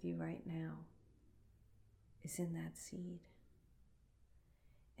aligned with you right now is in that seed.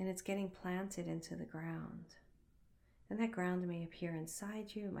 And it's getting planted into the ground. And that ground may appear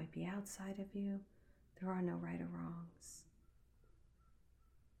inside you, it might be outside of you. There are no right or wrongs.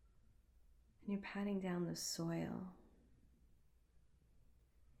 And you're patting down the soil.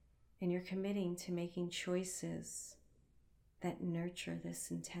 And you're committing to making choices that nurture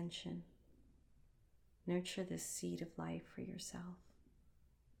this intention. Nurture this seed of life for yourself.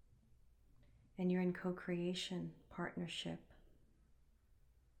 And you're in co-creation, partnership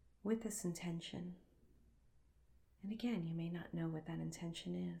with this intention. And again, you may not know what that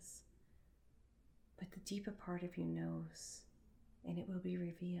intention is, but the deeper part of you knows, and it will be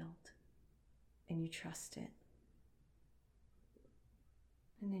revealed, and you trust it.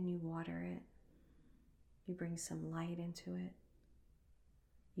 And then you water it. You bring some light into it.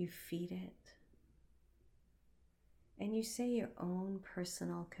 You feed it. And you say your own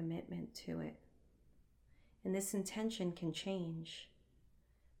personal commitment to it. And this intention can change.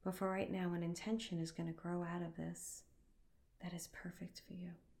 But for right now, an intention is going to grow out of this that is perfect for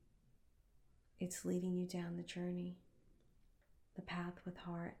you. It's leading you down the journey, the path with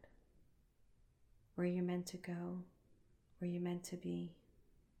heart, where you're meant to go, where you're meant to be.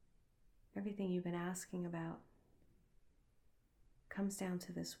 Everything you've been asking about comes down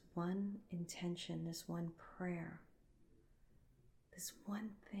to this one intention, this one prayer, this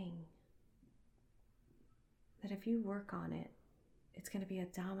one thing that if you work on it, it's going to be a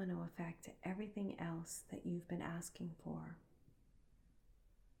domino effect to everything else that you've been asking for.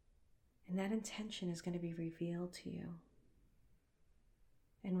 And that intention is going to be revealed to you.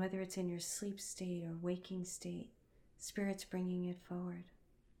 And whether it's in your sleep state or waking state, Spirit's bringing it forward.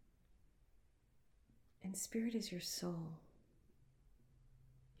 And Spirit is your soul.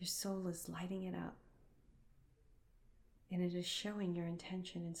 Your soul is lighting it up. And it is showing your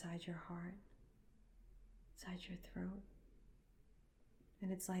intention inside your heart, inside your throat.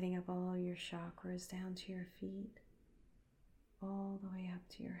 And it's lighting up all your chakras down to your feet, all the way up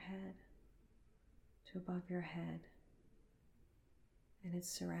to your head, to above your head. And it's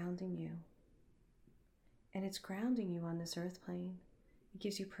surrounding you. And it's grounding you on this earth plane. It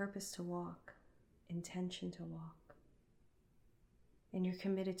gives you purpose to walk, intention to walk. And you're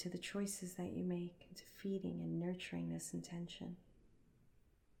committed to the choices that you make and to feeding and nurturing this intention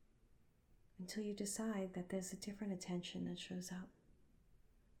until you decide that there's a different intention that shows up.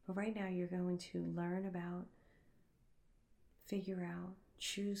 But right now you're going to learn about, figure out,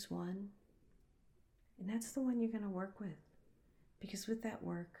 choose one, and that's the one you're going to work with. Because with that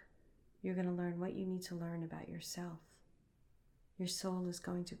work, you're going to learn what you need to learn about yourself. Your soul is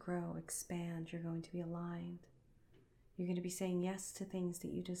going to grow, expand, you're going to be aligned. You're going to be saying yes to things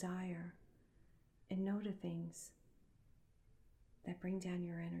that you desire and no to things that bring down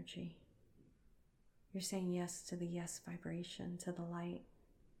your energy. You're saying yes to the yes vibration, to the light,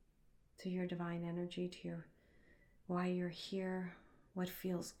 to your divine energy, to your why you're here, what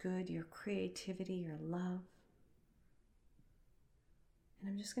feels good, your creativity, your love. And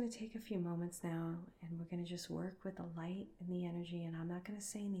I'm just going to take a few moments now and we're going to just work with the light and the energy, and I'm not going to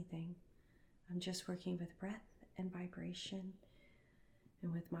say anything. I'm just working with breath and vibration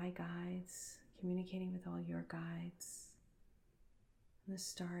and with my guides, communicating with all your guides and the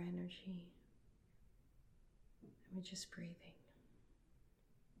star energy. And we're just breathing.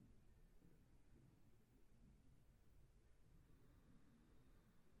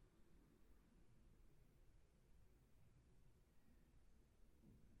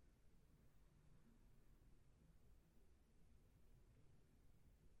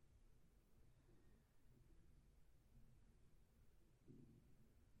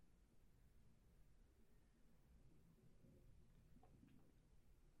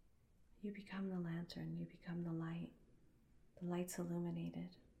 You become the lantern, you become the light. The light's illuminated,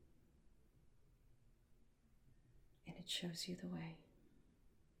 and it shows you the way.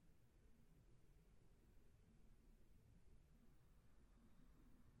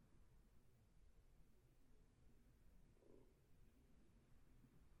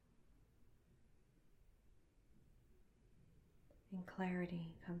 And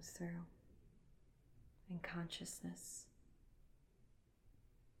clarity comes through, and consciousness,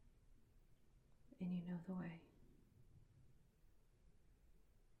 and you know the way.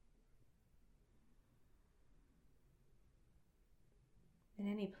 In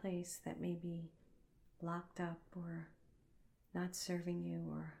any place that may be locked up or not serving you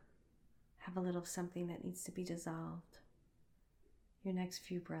or have a little something that needs to be dissolved, Your next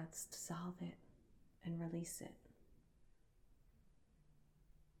few breaths, dissolve it and release it.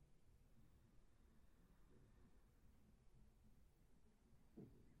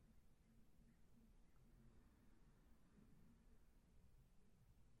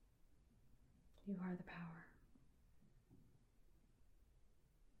 You are the power.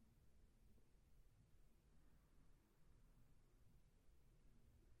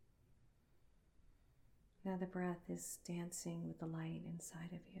 Now the breath is dancing with the light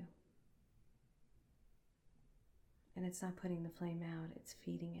inside of you. And it's not putting the flame out, it's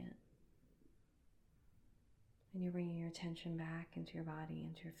feeding it. And you're bringing your attention back into your body,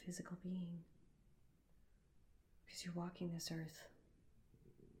 into your physical being. Because you're walking this earth.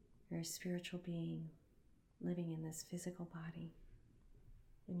 You're a spiritual being living in this physical body.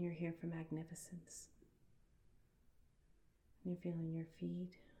 And you're here for magnificence. And you're feeling your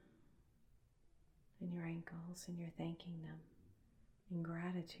feet and your ankles, and you're thanking them in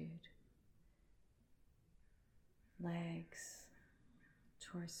gratitude. Legs,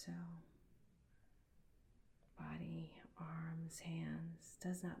 torso, body, arms, hands,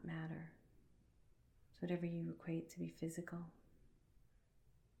 does not matter. It's whatever you equate to be physical.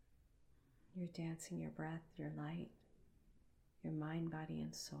 You're dancing your breath, your light, your mind, body,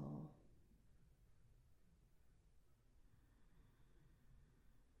 and soul.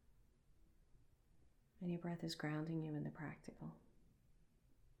 And your breath is grounding you in the practical.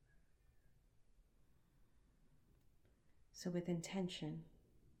 So with intention,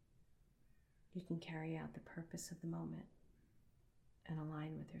 you can carry out the purpose of the moment and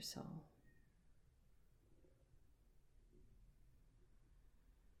align with your soul.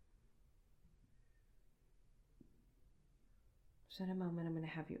 So in a moment, I'm going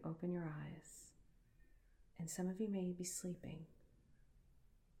to have you open your eyes. And some of you may be sleeping,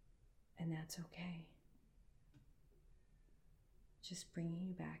 and that's okay. Just bringing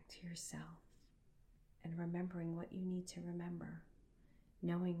you back to yourself and remembering what you need to remember,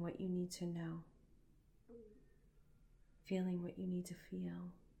 knowing what you need to know, feeling what you need to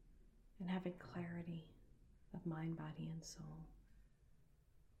feel, and having clarity of mind, body, and soul.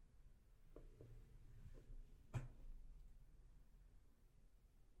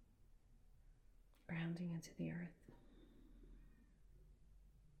 Grounding into the earth.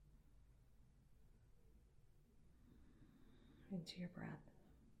 Into your breath.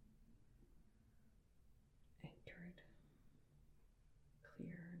 Anchored,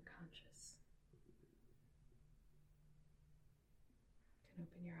 clear and conscious. You can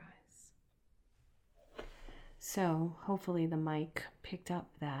open your eyes. So hopefully the mic picked up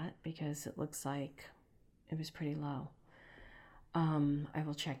that, because it looks like it was pretty low. I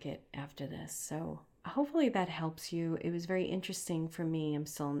will check it after this. So hopefully that helps you. It was very interesting for me. I'm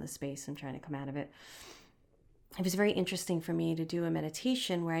still in this space. I'm trying to come out of it. It was very interesting for me to do a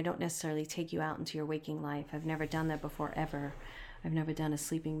meditation where I don't necessarily take you out into your waking life. I've never done that before, ever. I've never done a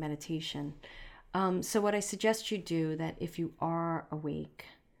sleeping meditation. So what I suggest you do, that if you are awake,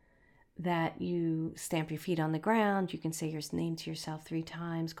 that you stamp your feet on the ground. You can say your name to yourself 3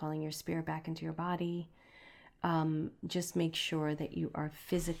 times, calling your spirit back into your body. Just make sure that you are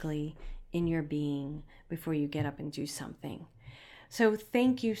physically in your being before you get up and do something. So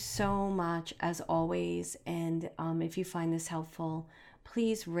thank you so much, as always. And if you find this helpful,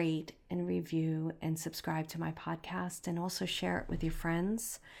 please rate and review and subscribe to my podcast, and also share it with your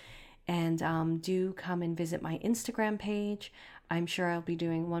friends. And do come and visit my Instagram page. I'm sure I'll be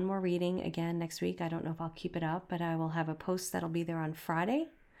doing one more reading again next week. I don't know if I'll keep it up, but I will have a post that'll be there on Friday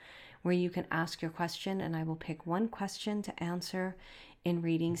where you can ask your question, and I will pick one question to answer in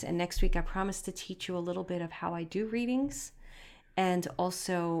readings. And next week, I promise to teach you a little bit of how I do readings, and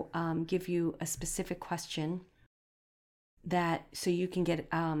also give you a specific question so you can get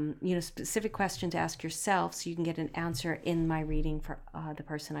specific question to ask yourself, so you can get an answer in my reading for the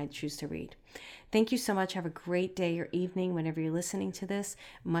person I choose to read. Thank you so much. Have a great day or evening whenever you're listening to this.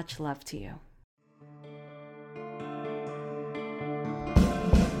 Much love to you.